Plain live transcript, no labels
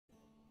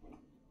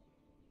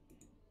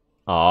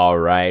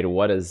Alright,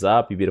 what is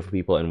up, you beautiful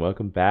people, and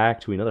welcome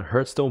back to another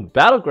Hearthstone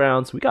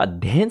Battlegrounds. We got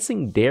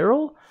Dancing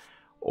Daryl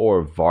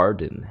or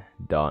Varden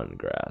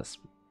Dawngrasp.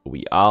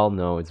 We all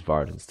know it's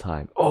Varden's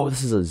time. Oh,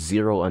 this is a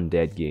 0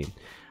 undead game.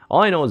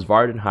 All I know is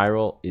Varden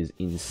highroll is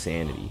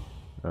insanity.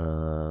 We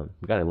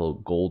got a little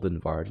golden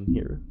Varden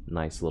here.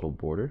 Nice little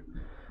border.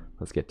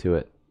 Let's get to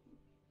it.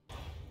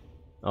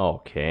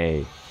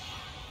 Okay.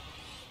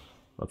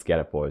 Let's get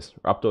it, boys.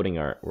 We're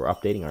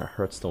updating our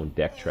Hearthstone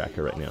deck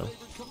tracker right now.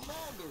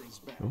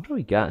 What do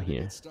we got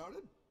here?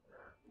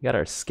 We got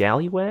our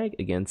Scallywag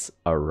against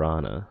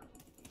Arana.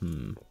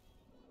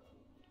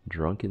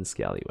 Drunken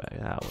Scallywag.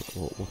 Ah,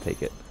 we'll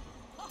take it.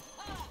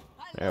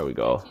 There we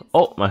go.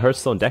 Oh, my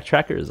Hearthstone deck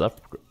tracker is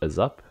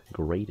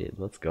upgraded.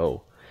 Let's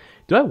go.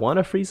 Do I want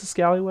to freeze the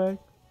Scallywag?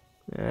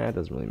 It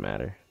doesn't really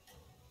matter.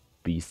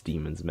 Beast,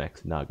 Demons,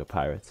 Mechs, Naga,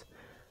 Pirates.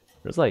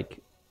 There's a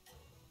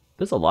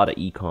lot of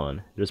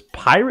econ. There's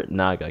Pirate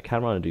Naga. I kind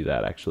of want to do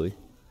that actually.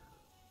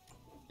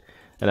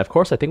 And of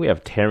course, I think we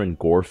have Terran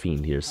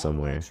Gorefiend here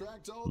somewhere.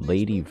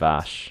 Lady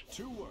Vash.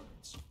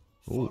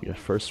 Ooh, your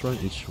first run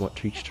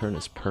each turn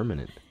is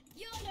permanent.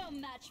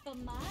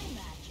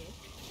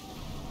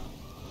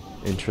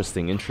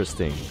 Interesting,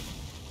 interesting.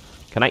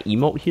 Can I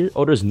emote here?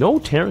 Oh, there's no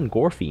Terran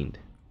Gorefiend.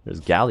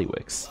 There's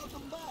Gallywix.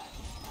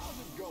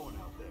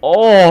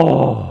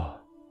 Oh!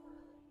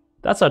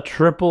 That's a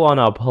triple on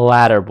a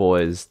platter,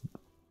 boys.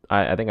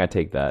 I think I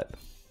take that.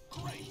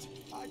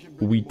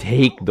 We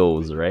take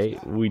those,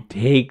 right? We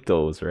take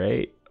those,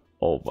 right?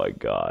 Oh my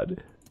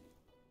god.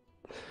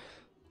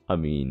 I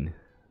mean,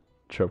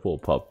 triple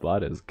pup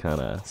bot is kind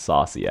of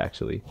saucy,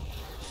 actually.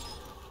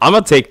 I'm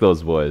gonna take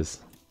those, boys.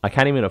 I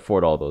can't even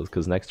afford all those,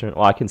 because next turn...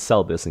 Oh, I can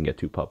sell this and get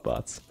 2 pup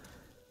bots.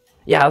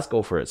 Yeah, let's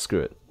go for it.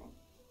 Screw it.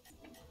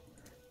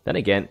 Then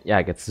again, yeah,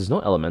 I guess there's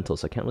no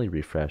elementals, so I can't really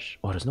refresh.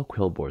 Oh, there's no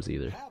quill boars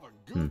either.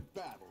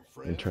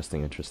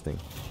 Interesting, interesting.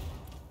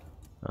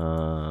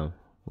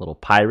 Little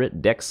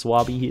pirate deck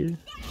swabby here.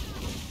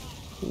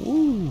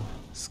 Ooh,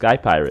 Sky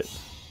Pirate.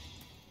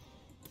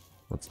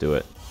 Let's do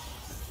it.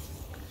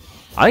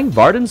 I think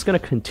Varden's gonna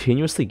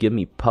continuously give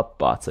me pup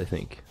bots, I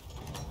think.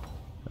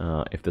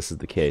 If this is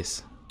the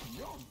case.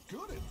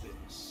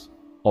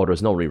 Oh,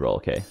 there's no reroll,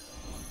 okay.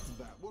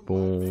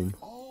 Boom.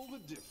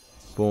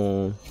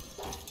 Boom.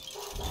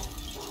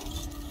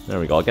 There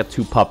we go. I'll get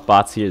 2 pup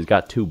bots here. He's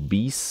got 2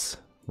 beasts.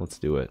 Let's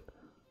do it.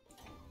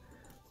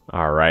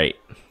 Alright.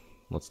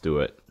 Let's do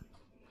it.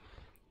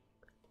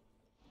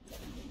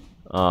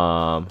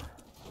 Oh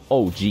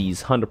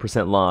geez,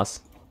 100% loss.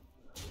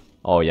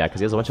 Oh yeah,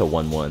 because he has a bunch of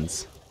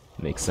 1/1s.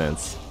 Makes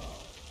sense.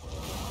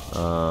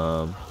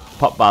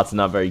 Pup bot's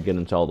not very good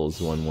into all those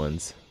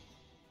 1/1s.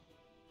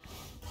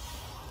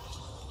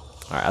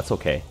 Alright, that's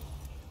okay.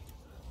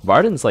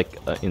 Varden's like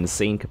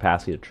insane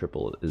capacity to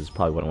triple is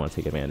probably what I want to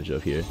take advantage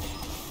of here.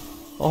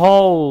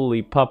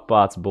 Holy pup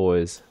bots,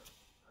 boys.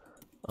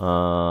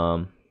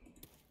 I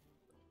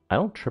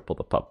don't triple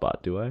the pup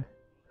bot, do I?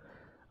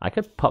 I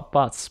could pup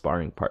bot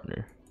sparring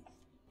partner.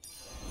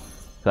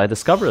 I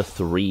discover a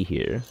 3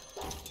 here.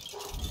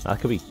 That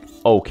could be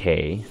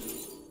okay.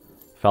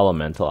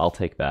 Elemental, I'll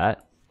take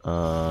that.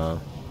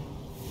 There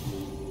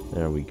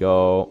we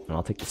go. And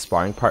I'll take the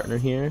sparring partner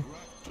here.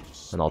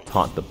 And I'll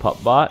taunt the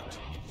pup bot.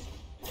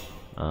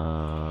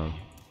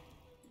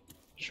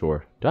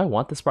 Sure. Do I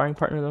want the sparring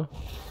partner though?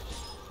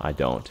 I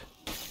don't.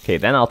 Okay,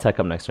 then I'll tech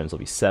up next turn. So it'll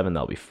be 7,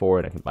 that'll be 4,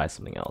 and I can buy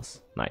something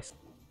else. Nice.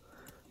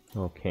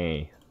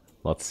 Okay.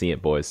 Let's see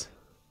it, boys.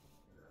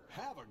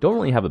 Don't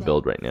really have a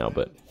build right now,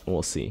 but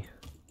we'll see.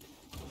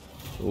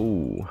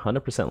 Ooh,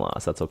 100%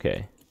 loss. That's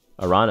okay.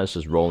 Arana's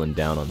just rolling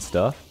down on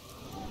stuff.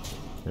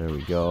 There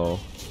we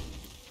go.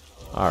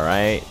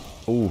 Alright.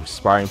 Ooh,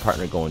 sparring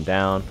partner going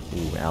down.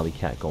 Ooh, alley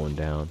cat going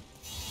down.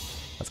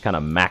 That's kind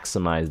of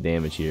maximized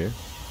damage here.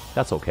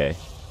 That's okay.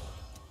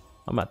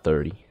 I'm at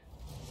 30.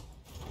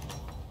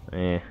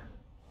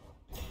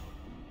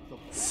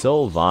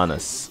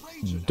 Sylvanas.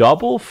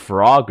 Double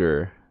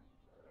Frogger.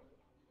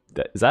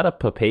 Is that a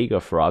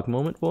Papega Frog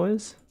moment,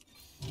 boys?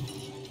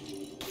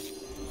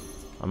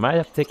 I might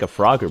have to take a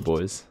Frogger,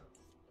 boys.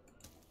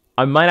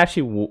 I might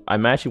actually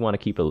want to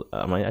keep a.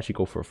 I might actually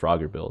go for a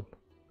Frogger build.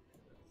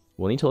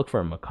 We'll need to look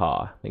for a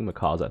Macaw. I think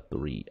Macaw's at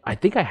 3. I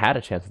think I had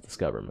a chance to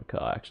discover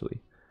Macaw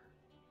actually.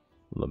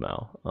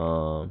 Lamau.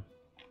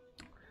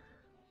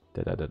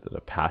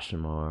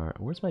 Pashamar.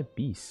 Where's my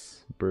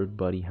beast? Bird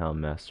Buddy,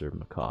 Houndmaster,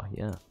 Macaw.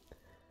 Yeah.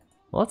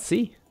 Well, let's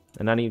see.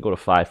 And I need to go to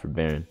 5 for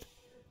Baron.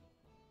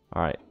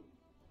 Alright.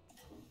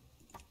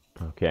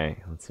 Okay,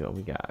 let's see what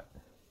we got.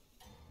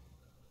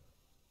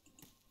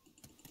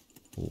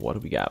 What do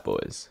we got,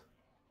 boys?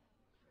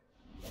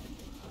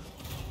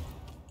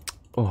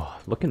 Oh,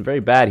 looking very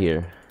bad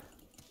here.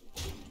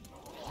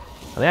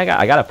 I think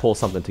I gotta pull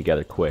something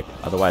together quick.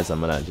 Otherwise,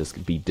 I'm gonna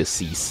just be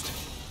deceased.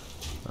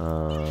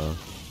 Ooh.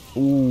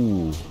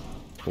 Ooh,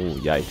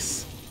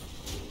 yikes.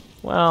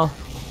 Well,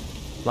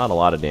 not a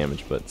lot of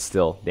damage, but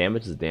still,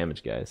 damage is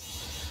damage,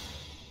 guys.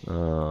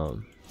 Not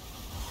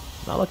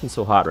looking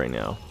so hot right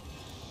now.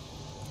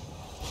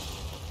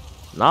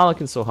 Not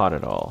looking so hot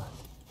at all.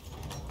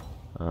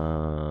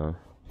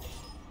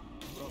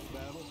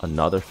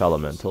 Another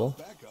Felemental.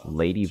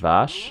 Lady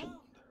Vash.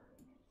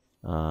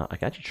 I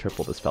can actually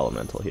triple this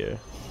Felemental here.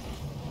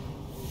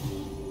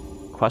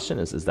 Question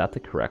is that the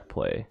correct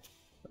play?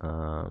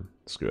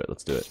 Screw it,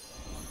 let's do it.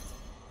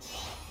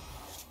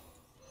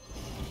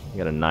 We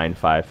got a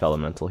 9/5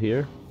 Felemental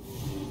here.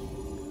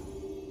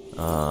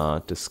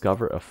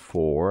 Discover a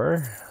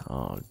 4.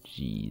 Oh,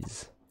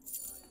 jeez.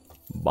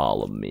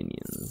 Ball of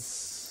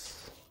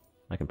minions.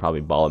 I can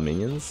probably ball of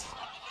minions.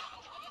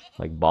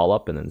 Like, ball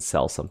up and then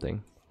sell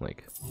something.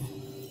 Like,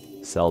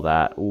 sell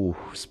that. Ooh,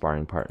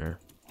 sparring partner.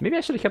 Maybe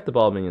I should have kept the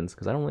ball of minions,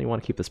 because I don't really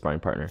want to keep the sparring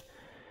partner.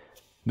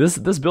 This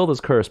build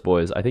is cursed,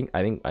 boys. I think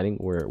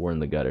we're in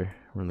the gutter.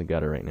 We're in the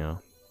gutter right now.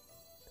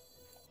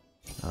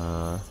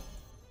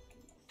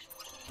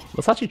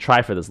 Let's actually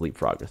try for this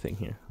leapfrogger thing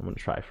here. I'm gonna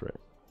try for it.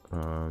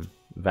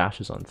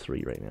 Vash is on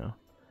 3 right now.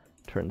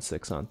 Turn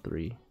 6 on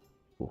 3.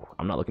 Ooh,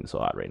 I'm not looking so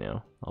hot right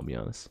now, I'll be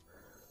honest.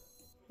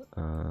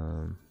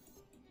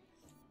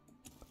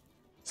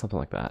 Something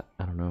like that.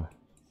 I don't know.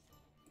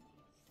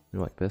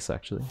 Maybe like this,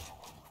 actually.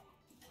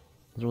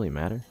 Doesn't really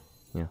matter.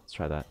 Yeah, let's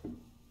try that.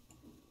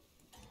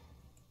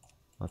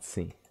 Let's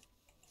see.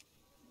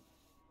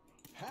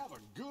 Have a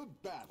good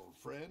battle,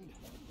 friend.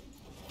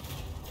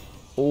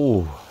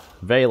 Oh,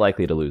 very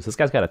likely to lose. This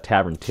guy's got a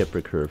tavern tip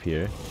recurve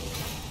here.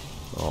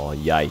 Oh,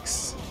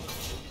 yikes.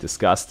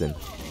 Disgusting.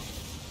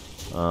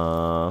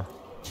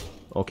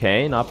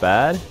 Okay, not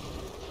bad.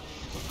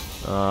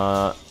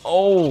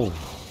 Oh,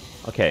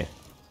 okay.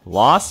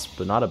 Loss,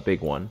 but not a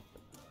big one.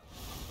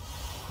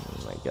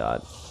 Oh my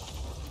god.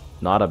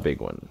 Not a big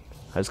one.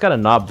 I just gotta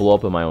not blow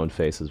up in my own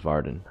face as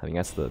Varden. I think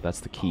that's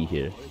the key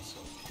here.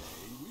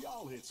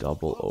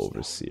 Double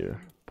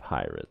Overseer.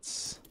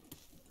 Pirates.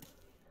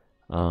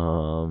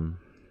 I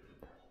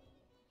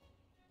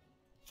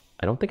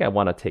don't think I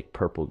want to take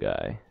purple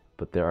guy,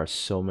 but there are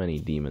so many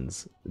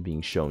demons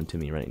being shown to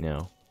me right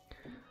now.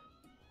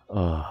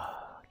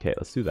 Okay,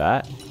 let's do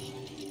that.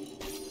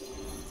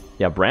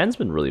 Yeah, Brand's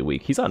been really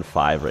weak. He's on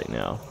 5 right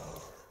now.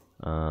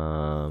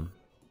 So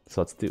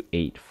let's do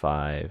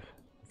 8/5.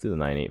 Let's do the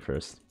 9/8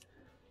 first.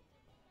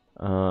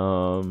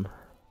 Do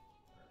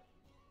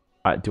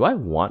I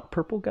want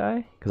purple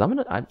guy? Because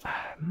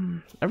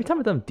every time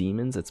I've done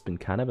demons, it's been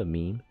kind of a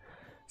meme.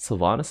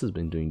 Sylvanas has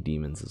been doing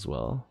demons as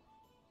well.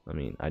 I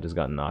mean, I just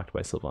got knocked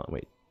by Sylvanas.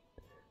 Wait,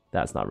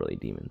 that's not really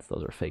demons.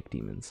 Those are fake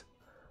demons.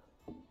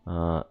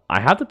 I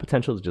have the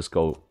potential to just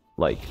go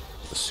like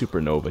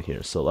supernova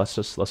here. So let's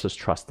just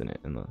trust in it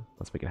and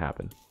let's make it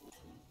happen.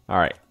 All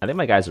right, I think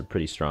my guys are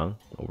pretty strong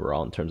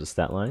overall in terms of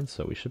stat line,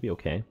 so we should be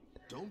okay.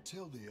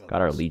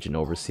 Got our Legion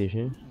Overseer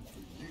here.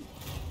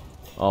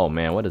 Oh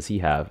man, what does he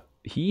have?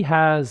 He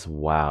has,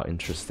 wow,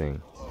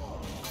 interesting.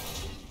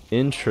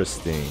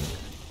 Interesting.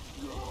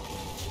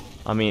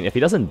 I mean, if he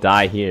doesn't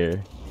die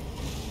here,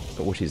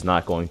 which he's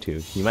not going to,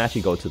 he might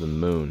actually go to the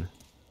moon.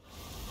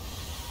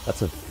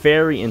 That's a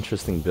very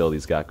interesting build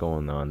he's got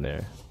going on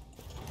there.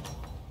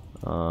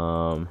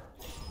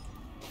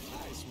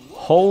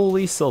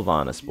 Holy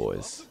Sylvanas,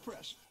 boys.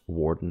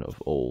 Warden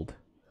of Old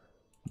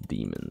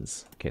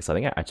Demons. Okay, so I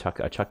think I chuck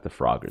the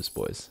Froggers,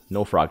 boys.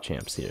 No frog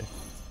champs here.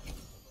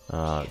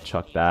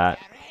 Chuck that.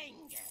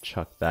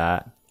 Chuck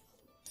that.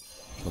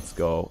 Let's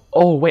go.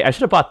 Oh, wait, I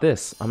should have bought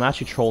this. I'm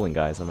actually trolling,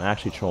 guys. I'm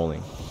actually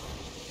trolling.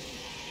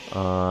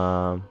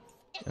 And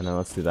then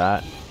let's do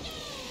that.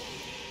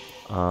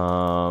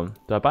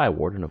 Do I buy a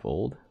Warden of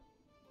Old?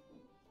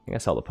 I think I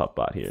sell the pup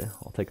bot here.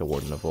 I'll take a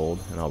Warden of Old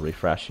and I'll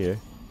refresh here.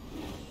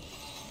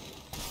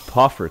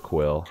 Puffer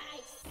Quill.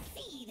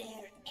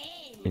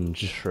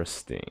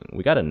 Interesting.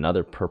 We got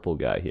another purple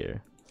guy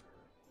here.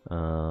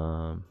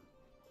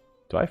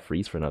 Do I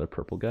freeze for another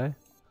purple guy? I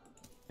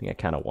think I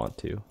kind of want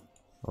to.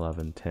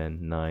 11,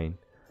 10, 9,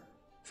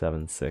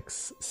 7,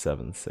 6,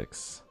 7,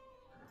 6.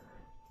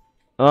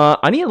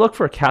 I need to look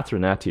for a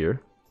Catherinat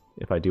here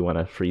if I do want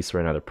to freeze for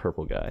another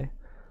purple guy.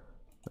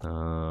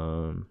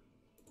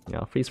 Yeah,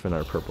 I'll freeze for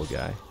another purple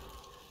guy.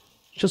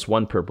 Just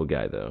one purple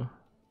guy though.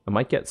 I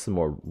might get some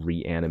more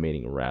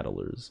reanimating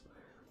rattlers.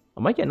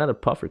 I might get another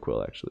puffer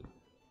quill actually.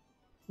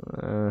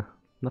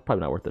 That's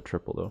probably not worth the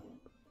triple though.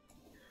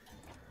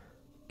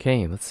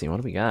 Okay, let's see, what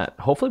do we got?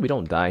 Hopefully we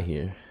don't die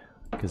here,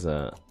 because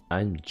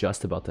I'm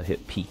just about to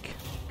hit peak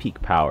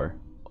power.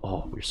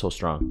 Oh, we're so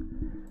strong.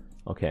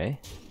 Okay,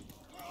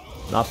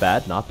 not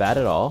bad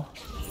at all.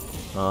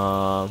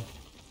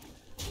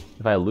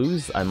 If I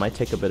lose, I might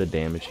take a bit of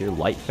damage here.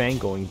 Light Fang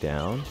going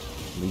down.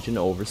 Legion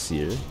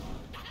Overseer.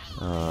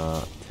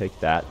 Take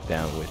that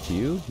down with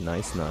you.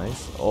 Nice,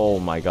 nice. Oh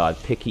my god,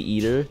 Picky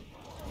Eater.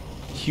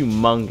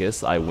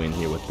 Humongous. I win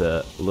here with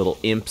the little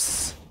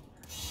imps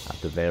at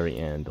the very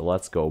end.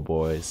 Let's go,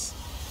 boys.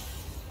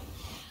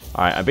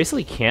 Alright, I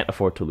basically can't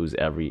afford to lose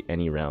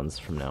any rounds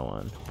from now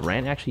on.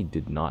 Bran actually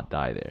did not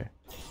die there.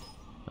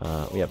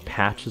 We have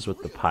patches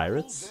with the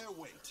pirates.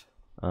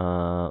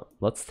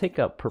 Let's take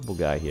a purple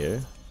guy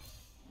here.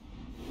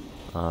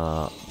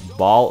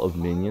 Ball of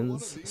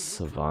minions.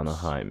 Savannah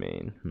High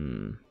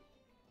Main.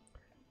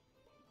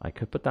 I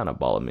could put down a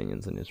ball of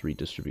minions and just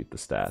redistribute the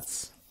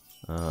stats.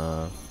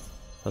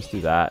 Let's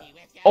do that.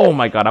 Oh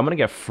my god, I'm gonna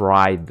get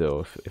fried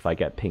though if I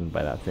get pinged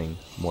by that thing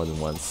more than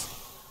once.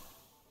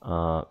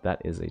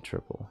 That is a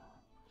triple.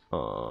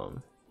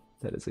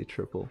 That is a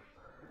triple.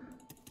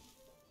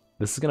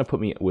 This is gonna put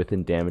me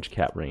within damage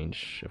cap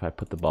range if I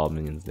put the ball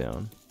minions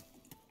down.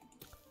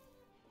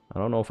 I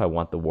don't know if I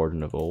want the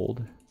Warden of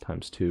Old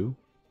times 2.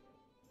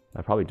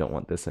 I probably don't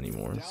want this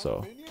anymore,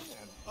 so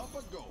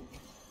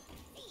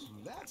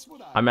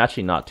I'm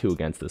actually not too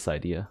against this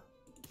idea.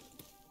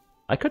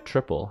 I could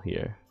triple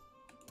here.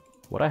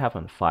 What I have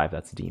on 5,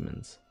 that's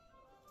demons.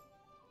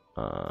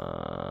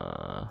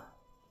 An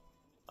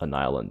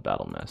Island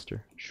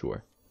Battlemaster,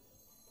 sure.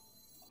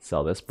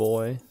 Sell this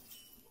boy.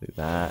 Do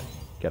that.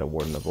 Get a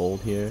Warden of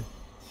Old here.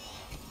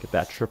 Get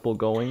that triple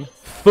going.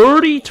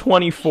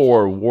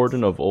 30-24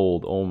 Warden of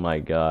Old. Oh my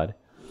god.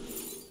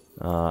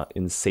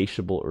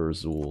 Insatiable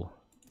Urzul.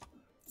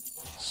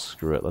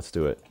 Screw it, let's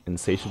do it.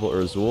 Insatiable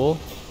Urzul.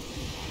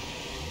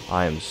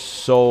 I am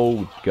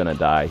so gonna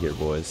die here,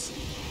 boys.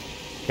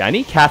 Okay, I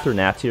need Catherine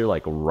here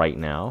like right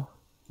now.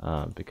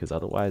 Because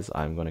otherwise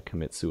I'm gonna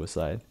commit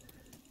suicide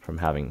from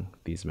having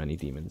these many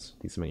demons,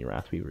 these many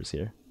Wrathweavers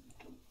here.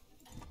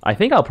 I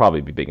think I'll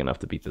probably be big enough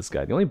to beat this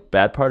guy. The only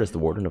bad part is the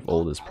Warden of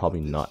Old is probably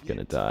not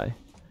gonna die.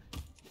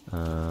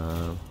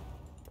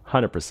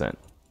 100%.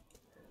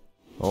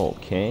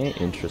 Okay,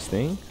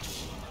 interesting.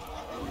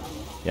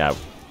 Yeah,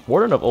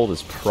 Warden of Old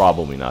is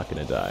probably not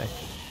gonna die.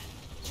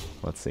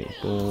 Let's see.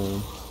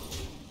 Boom.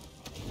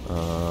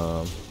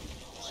 The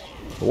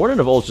Warden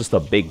of Old is just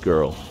a big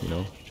girl, you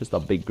know? Just a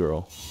big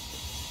girl.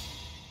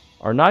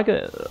 Are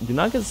Naga... Do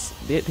Nagas...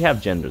 They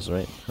have genders,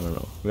 right? I don't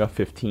know. We got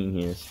 15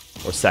 here.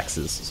 Or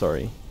sexes,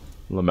 sorry.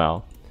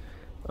 Lamau.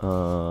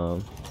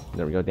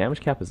 There we go.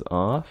 Damage cap is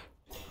off.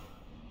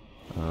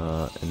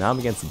 And now I'm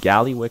against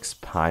Galliwick's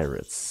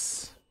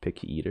Pirates.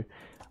 Picky Eater.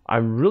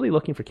 I'm really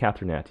looking for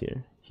Catherine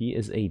here. He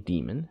is a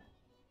demon.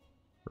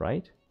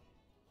 Right?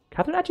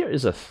 Catherine here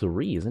is a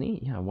 3, isn't he?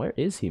 Yeah, where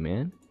is he,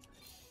 man?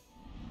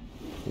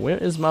 Where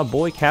is my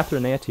boy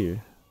Catherine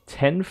here?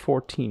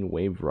 10-14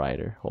 Wave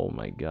Rider. Oh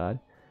my god.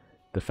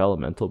 The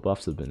elemental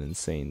buffs have been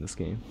insane this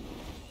game.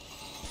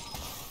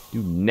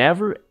 Dude,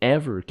 never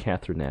ever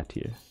Catherine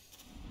here.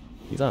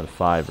 He's on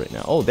 5 right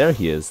now. Oh, there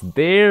he is.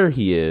 There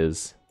he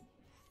is.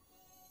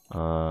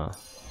 Okay.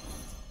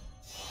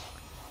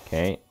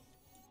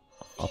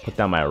 I'll put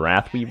down my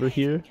Wrathweaver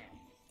here.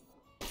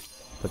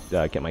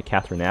 Get my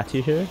Catherine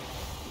here.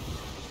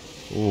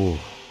 Ooh,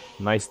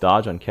 nice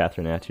dodge on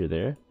Catherine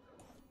there.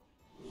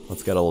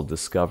 Let's get a little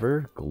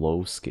Discover.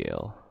 Glow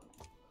Scale.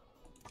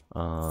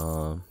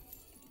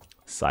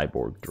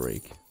 Cyborg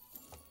Drake.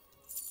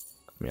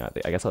 I mean,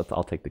 I guess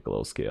I'll take the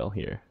Glow Scale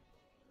here.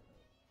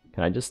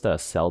 Can I just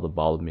sell the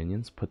Ball of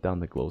Minions? Put down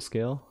the Glow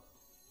Scale.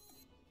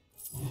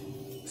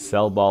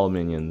 Sell Ball of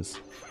Minions.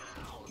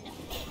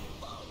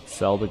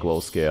 Sell the Glow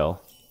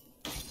Scale.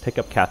 Pick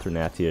up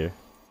Catherine here.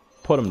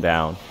 Put him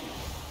down.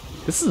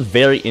 This is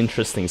very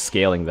interesting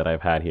scaling that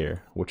I've had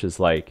here, which is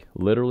like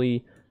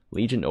literally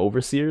Legion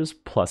Overseers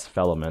plus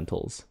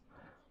Elementals.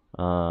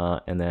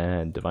 And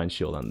then Divine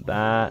Shield on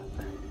that.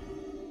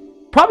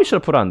 Probably should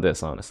have put on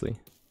this, honestly.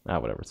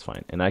 Whatever, it's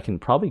fine. And I can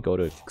probably go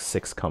to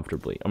 6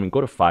 comfortably. I mean,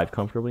 go to 5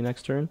 comfortably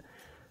next turn.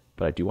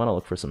 But I do want to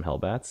look for some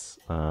Hellbats.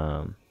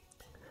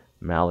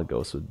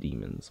 Malagos with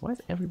Demons. Why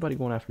is everybody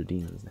going after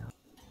Demons now?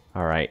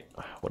 Alright,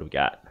 what do we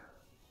got?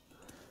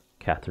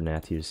 Catherine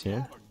Natier's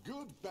here.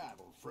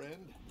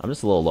 I'm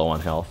just a little low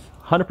on health.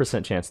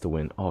 100% chance to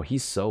win. Oh,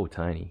 he's so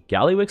tiny.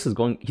 Galliwix is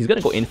going... He's going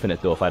to go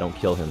infinite, though, if I don't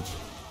kill him.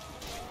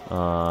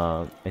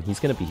 And he's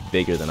going to be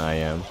bigger than I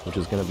am, which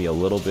is going to be a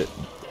little bit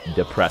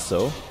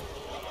depresso.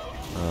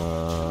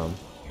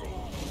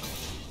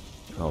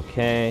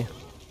 Okay.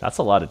 That's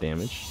a lot of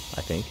damage,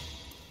 I think.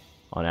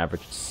 On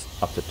average, it's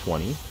up to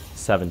 20.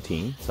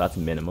 17, so that's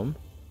minimum.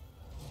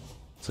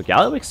 So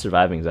Galliwix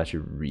surviving is actually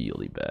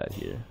really bad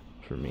here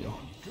for me.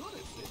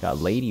 Got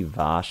Lady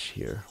Vash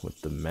here with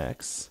the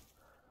mechs.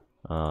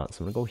 So I'm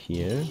gonna go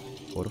here,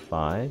 go to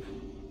 5.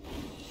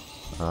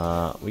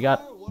 We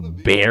got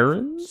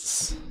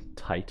Barons,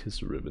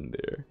 Titus Ribbon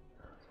there.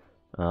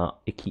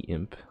 Icky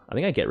Imp. I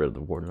think I get rid of the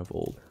Warden of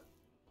Old.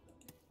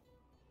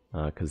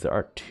 Because there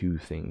are 2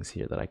 things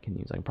here that I can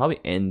use. I can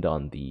probably end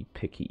on the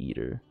Picky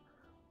Eater.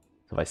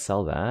 So if I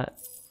sell that,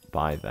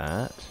 buy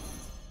that.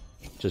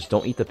 Just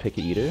don't eat the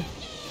Picky Eater.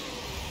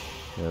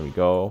 There we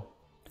go.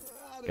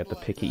 Get the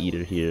Picky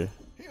Eater here.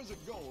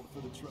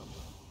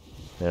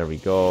 There we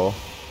go.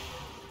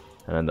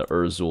 And then the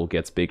Urzul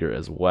gets bigger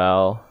as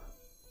well.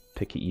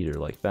 Picky Eater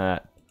like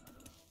that.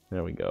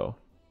 There we go.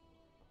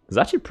 It's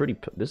actually pretty...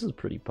 This is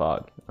pretty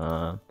pog.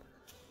 I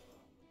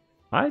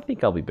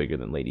think I'll be bigger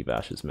than Lady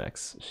Vash's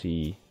mechs.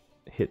 She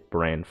hit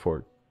Brand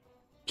for...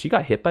 She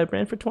got hit by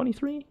Brand for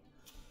 23?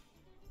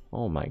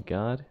 Oh my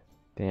god.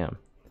 Damn.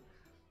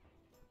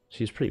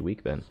 She's pretty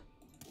weak then.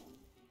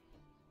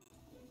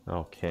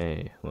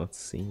 Okay, let's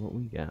see what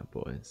we got,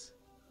 boys.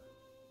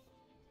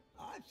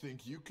 I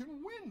think you can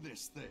win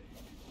this thing.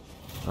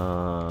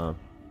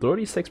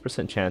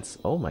 36% chance.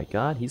 Oh my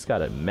god, he's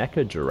got a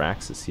Mecha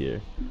Jiraxis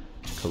here.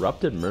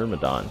 Corrupted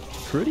Myrmidon.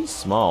 Pretty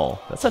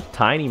small. That's a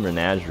tiny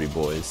menagerie,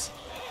 boys.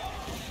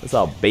 That's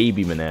a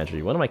baby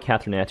menagerie. One of my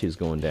Cathernatu's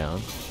going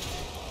down.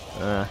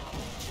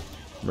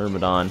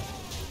 Myrmidon.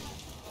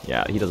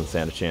 Yeah, he doesn't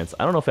stand a chance.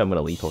 I don't know if I'm going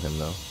to lethal him,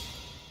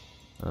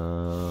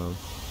 though.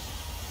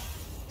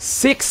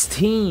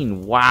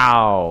 16!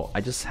 Wow!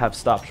 I just have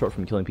stopped short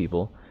from killing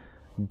people.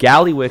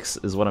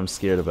 Gallywix is what I'm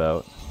scared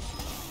about.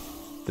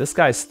 This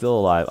guy's still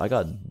alive. I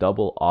got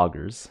double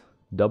augers.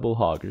 Double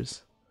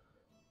hoggers.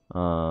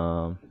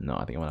 No,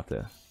 I think I'm gonna have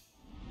to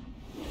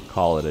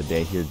call it a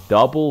day here.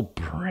 Double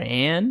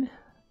Bran?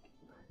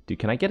 Dude,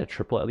 can I get a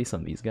triple at least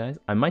on these guys?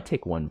 I might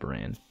take one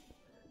Bran.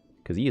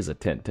 Because he is a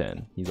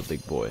 10-10. He's a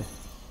big boy.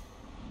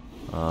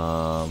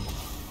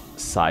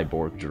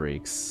 Cyborg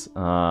Drakes.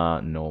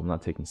 No, I'm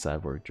not taking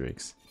Cyborg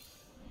Drakes.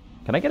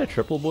 Can I get a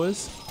triple,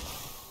 boys?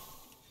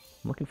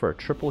 I'm looking for a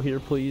triple here,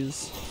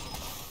 please.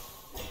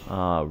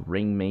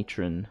 Ring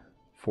Matron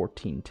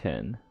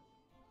 1410.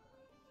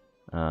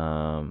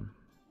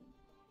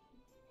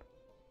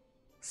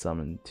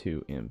 Summon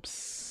 2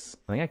 imps.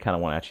 I think I kind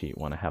of want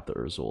to have the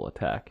Urzul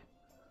attack.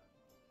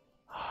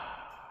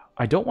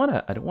 I don't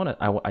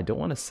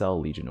want to sell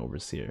Legion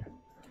Overseer.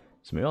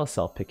 So maybe I'll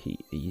sell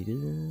Picky Eater.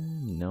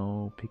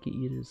 No, Picky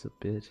Eater's a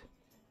bit.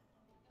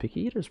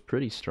 Picky Eater's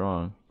pretty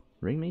strong.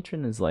 Ring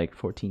Matron is like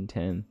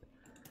 1410.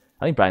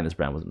 I think buying this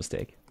brand was a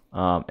mistake.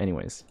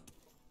 Anyways.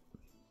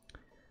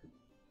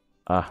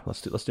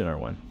 Let's do another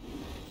one.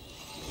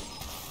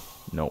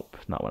 Nope,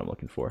 not what I'm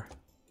looking for.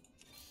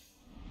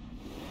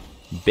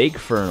 Big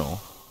Fernal.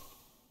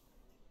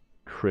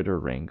 Critter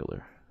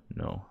Wrangler.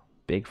 No.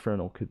 Big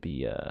Fernal could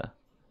be I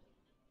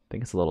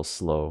think it's a little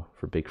slow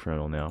for Big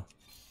Fernal now.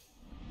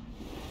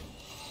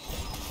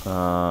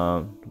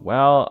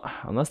 Well,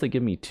 unless they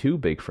give me 2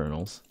 Big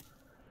Fernals.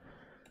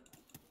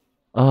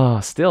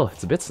 Still,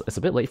 it's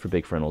a bit late for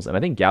Big Fernals, and I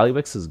think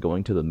Gallywix is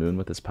going to the moon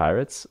with his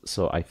pirates,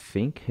 so I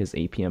think his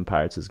APM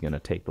pirates is gonna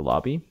take the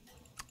lobby.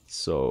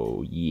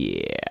 So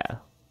yeah.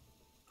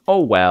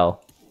 Oh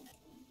well.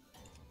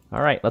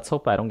 All right, let's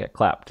hope I don't get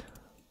clapped.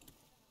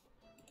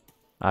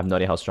 I have no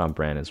idea how strong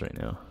Bran is right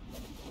now.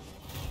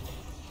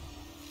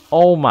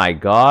 Oh my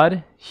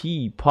god,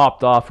 he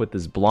popped off with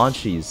his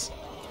Blanchies.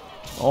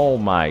 Oh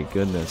my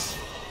goodness.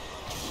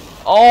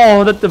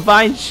 Oh, the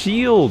Divine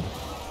Shield!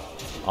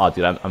 Oh,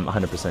 dude, I'm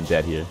 100%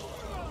 dead here.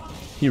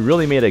 He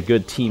really made a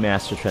good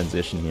T-Master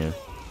transition here.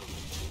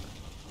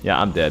 Yeah,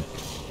 I'm dead.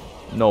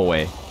 No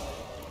way.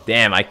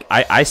 Damn,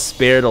 I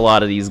spared a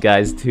lot of these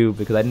guys too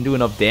because I didn't do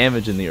enough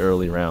damage in the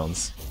early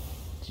rounds.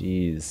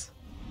 Jeez.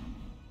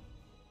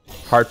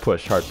 Hard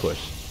push, hard push.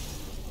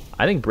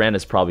 I think Bran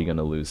is probably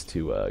gonna lose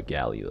to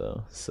Galley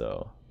though,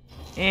 so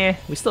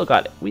we still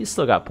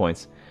got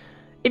points.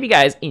 If you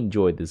guys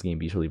enjoyed this game,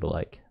 be sure to leave a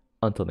like.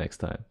 Until next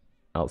time,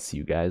 I'll see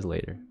you guys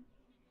later.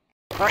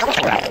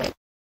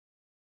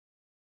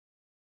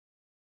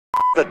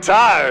 The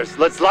tires!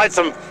 Let's light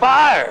some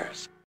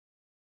fires!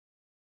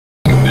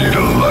 Need a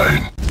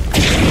light.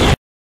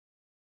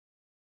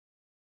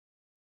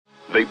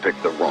 They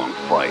picked the wrong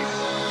fight.